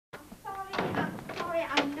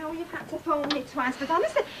know you've had to phone me twice, but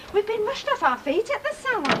honestly, we've been rushed off our feet at the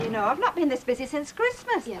salon, you know. I've not been this busy since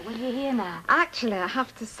Christmas. Yeah, well, you're here now. Actually, I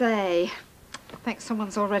have to say, I think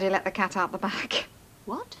someone's already let the cat out the bag.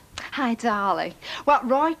 What? Hi, darling. Well,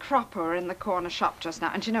 Roy Cropper were in the corner shop just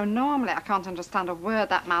now, and you know, normally I can't understand a word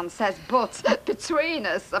that man says, but between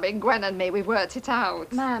us, I mean, Gwen and me, we've worked it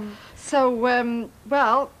out. Ma'am. So,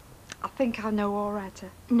 well, I think I know already.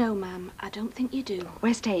 No, ma'am, I don't think you do.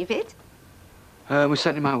 Where's David? We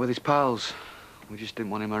sent him out with his pals. We just didn't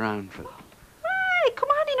want him around for... Right, come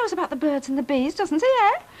on, he knows about the birds and the bees, doesn't he,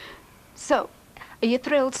 eh? So, are you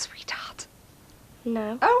thrilled, sweetheart?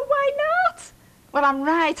 No. Oh, why not? Well, I'm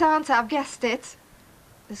right, aren't I? I've guessed it.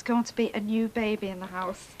 There's going to be a new baby in the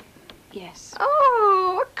house. Yes.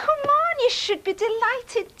 Oh, come on, you should be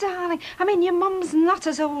delighted, darling. I mean, your mum's not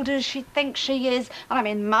as old as she thinks she is. And I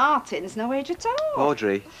mean, Martin's no age at all.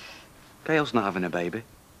 Audrey, Gail's not having a baby.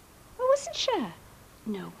 Oh, isn't she?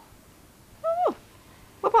 No. Oh,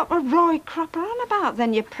 well, what were Roy Cropper on about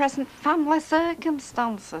then, your present family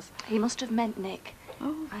circumstances? He must have meant Nick.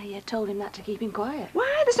 Oh. I told him that to keep him quiet.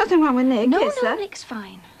 Why? There's nothing wrong with Nick, is there? No, Nick's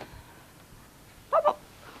fine. Oh, but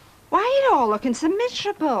why are you all looking so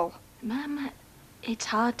miserable? Ma'am, it's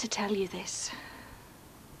hard to tell you this.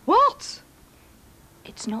 What?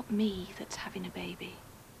 It's not me that's having a baby.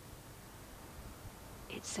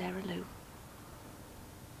 It's Sarah Lou.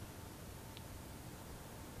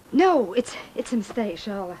 No, it's a mistake,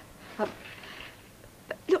 Charlotte.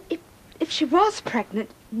 Look, if she was pregnant,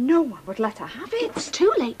 no one would let her have it. It's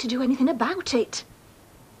too late to do anything about it.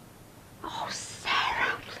 Oh,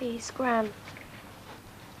 Sarah. Please, Gran.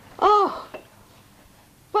 Oh.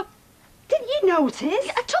 Well, didn't you notice?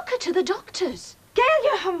 I took her to the doctors. Gail,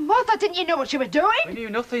 you're her mother. Didn't you know what you were doing? We knew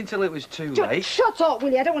nothing till it was too late. Shut up,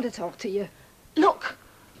 will you? I don't want to talk to you. Look,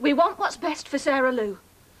 we want what's best for Sarah Lou.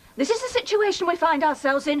 This is the situation we find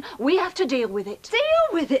ourselves in. We have to deal with it.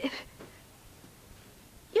 Deal with it?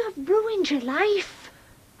 You have ruined your life.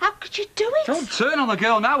 How could you do it? Don't turn on the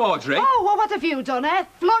girl now, Audrey. Oh, well, what have you done, eh?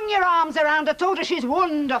 Flung your arms around her, told her she's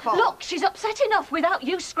wonderful. Look, she's upset enough without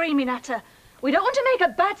you screaming at her. We don't want to make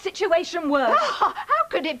a bad situation worse. Oh, how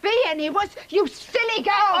could it be any worse? You silly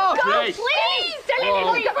girl. Audrey. Go, please. Silly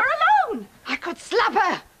little, leave her alone. I could slap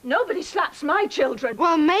her. Nobody slaps my children.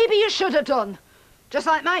 Well, maybe you should have done. Just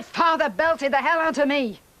like my father belted the hell out of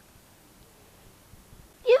me.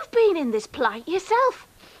 You've been in this plight yourself.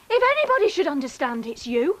 If anybody should understand, it's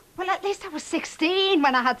you. Well, at least I was 16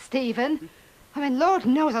 when I had Stephen. I mean, Lord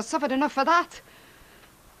knows I suffered enough for that.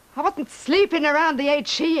 I wasn't sleeping around the age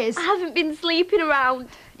she is. I haven't been sleeping around.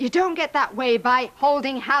 You don't get that way by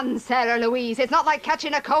holding hands, Sarah Louise. It's not like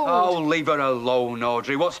catching a cold. Oh, leave her alone,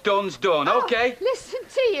 Audrey. What's done's done, OK? Listen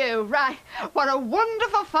to you, right. What a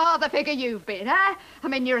wonderful father figure you've been, eh? I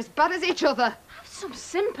mean, you're as bad as each other. Have some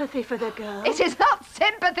sympathy for the girl. It is not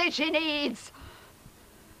sympathy she needs.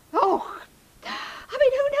 Oh, I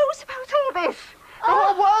mean, who knows about all this? The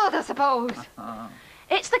whole world, I suppose.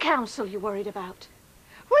 It's the council you're worried about.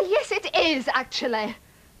 Well, yes, it is, actually.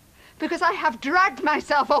 Because I have dragged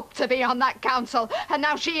myself up to be on that council, and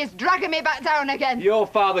now she is dragging me back down again. Your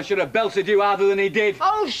father should have belted you harder than he did.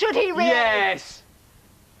 Oh, should he really? Yes.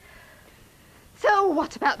 So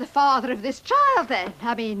what about the father of this child, then?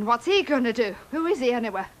 I mean, what's he going to do? Who is he,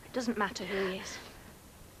 anyway? It doesn't matter who he is.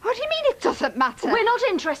 What do you mean it doesn't matter? We're not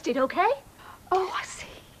interested, OK? Oh, I see.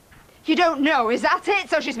 You don't know, is that it?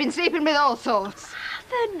 So she's been sleeping with all sorts?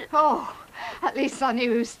 Haven't. Oh, at least I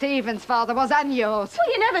knew who Stephen's father was and yours.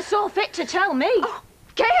 Well, you never saw fit to tell me. Oh,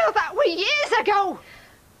 Gail, that were years ago.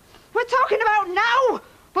 We're talking about now.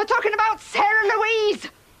 We're talking about Sarah Louise.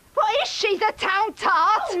 What is she, the town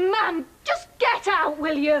tart? Oh, man, just get out,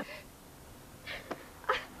 will you?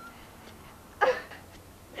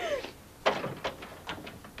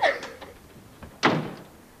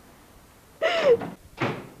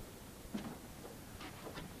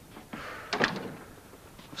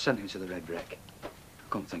 I've sent him to the Red Wreck. I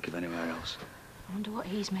can't think of anywhere else. I wonder what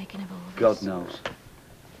he's making of all this. God knows.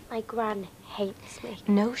 My Gran hates me.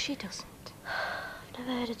 No, she doesn't. I've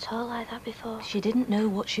never heard it all like that before. She didn't know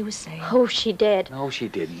what she was saying. Oh, she did. No, she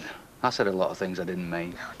didn't. I said a lot of things I didn't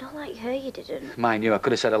mean. No, not like her, you didn't. Mind you, I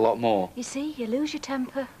could have said a lot more. You see, you lose your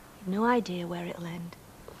temper. You've no idea where it'll end.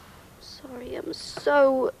 Sorry, I'm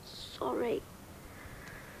so sorry.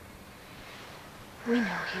 We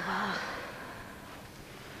know you are.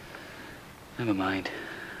 Never mind.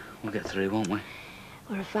 We'll get through, won't we?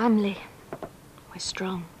 We're a family. We're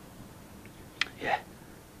strong. Yeah.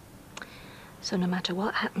 So no matter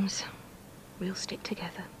what happens, we'll stick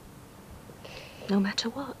together. No matter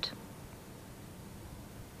what.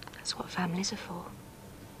 That's what families are for.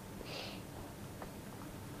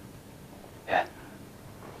 Yeah,